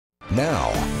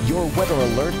Now, your weather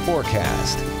alert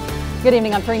forecast. Good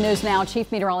evening on 3 News Now.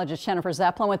 Chief Meteorologist Jennifer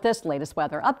Zeppelin with this latest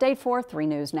weather update for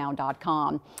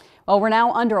 3newsnow.com. Well, we're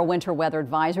now under a winter weather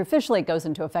advisory. Officially, it goes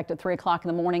into effect at 3 o'clock in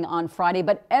the morning on Friday,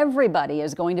 but everybody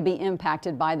is going to be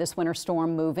impacted by this winter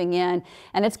storm moving in,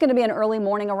 and it's going to be an early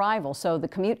morning arrival, so the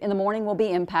commute in the morning will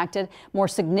be impacted. More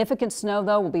significant snow,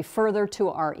 though, will be further to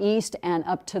our east and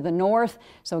up to the north.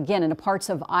 So again, in the parts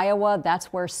of Iowa, that's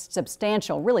where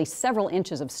substantial, really several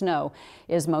inches of snow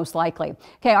is most likely.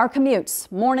 Okay, our commutes,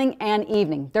 morning and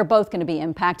evening, they're both going to be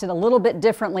impacted a little bit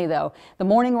differently, though. The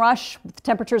morning rush, with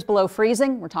temperatures below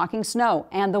freezing, we're talking snow,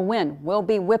 and the wind will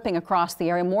be whipping across the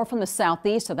area more from the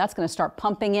southeast, so that's going to start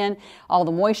pumping in all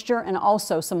the moisture and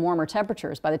also some warmer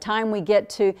temperatures. By the time we get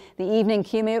to the evening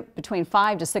commute between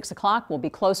 5 to 6 o'clock, we'll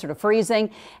be closer to freezing,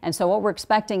 and so what we're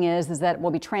expecting is that we'll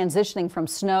be transitioning from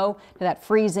snow to that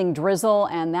freezing drizzle,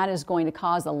 and that is going to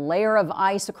cause a layer of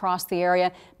ice across the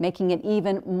area, making it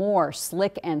even more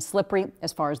slick and slippery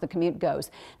as far as the commute goes.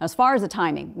 Now, as far as the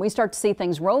timing, we start to see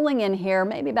things rolling in here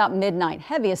maybe about midnight,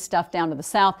 heaviest stuff down to the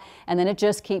south, and then it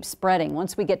just keeps spreading.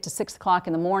 Once we get to 6 o'clock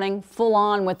in the morning, full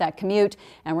on with that commute,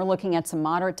 and we're looking at some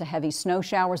moderate to heavy snow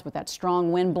showers with that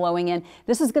strong wind blowing in.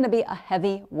 This is going to be a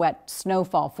heavy, wet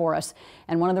snowfall for us.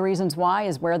 And one of the reasons why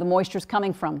is where the moisture is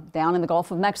coming from, down in the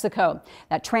Gulf of Mexico.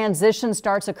 That transition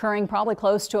starts occurring probably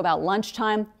close to about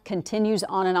lunchtime, continues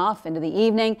on and off into the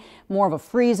evening. More of a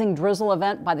freezing drizzle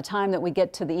event by the time that we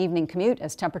get to the evening commute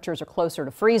as temperatures are closer to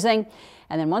freezing.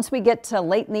 And then once we get to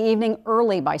late in the evening,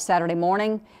 early by Saturday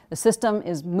morning, the system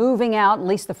is moving out, at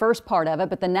least the first part of it,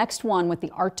 but the next one with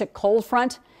the Arctic cold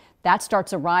front, that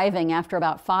starts arriving after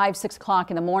about 5, 6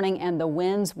 o'clock in the morning, and the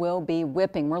winds will be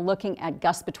whipping. We're looking at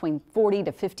gusts between 40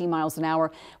 to 50 miles an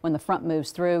hour when the front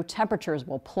moves through. Temperatures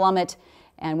will plummet,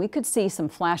 and we could see some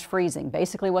flash freezing.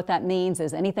 Basically what that means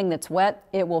is anything that's wet,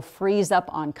 it will freeze up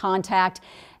on contact,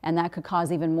 and that could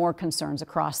cause even more concerns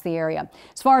across the area.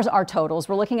 As far as our totals,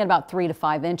 we're looking at about 3 to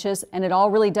 5 inches, and it all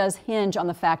really does hinge on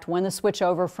the fact when the switch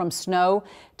over from snow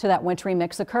to that wintry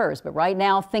mix occurs. But right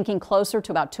now, thinking closer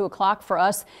to about 2 o'clock for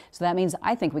us, so that means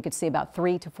I think we could see about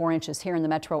 3 to 4 inches here in the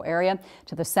metro area.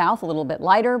 To the south, a little bit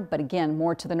lighter, but again,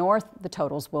 more to the north, the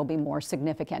totals will be more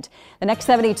significant. The next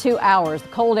 72 hours, the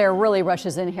cold air really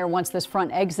rushes in here once this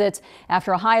front exits.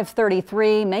 After a high of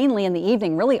 33, mainly in the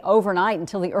evening, really overnight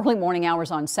until the early morning hours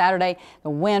on Saturday, the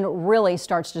wind really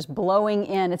starts just blowing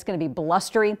in. It's going to be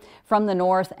blustery from the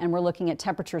north, and we're looking at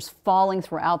temperatures falling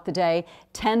throughout the day.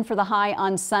 10 for the high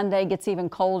on Sunday, gets even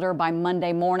colder by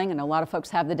Monday morning, and a lot of folks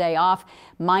have the day off.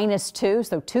 -2,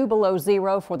 so 2 below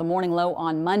 0 for the morning low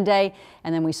on Monday,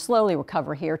 and then we slowly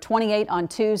recover here. 28 on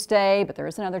Tuesday, but there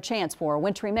is another chance for a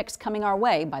wintry mix coming our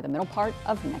way by the middle part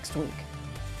of next week.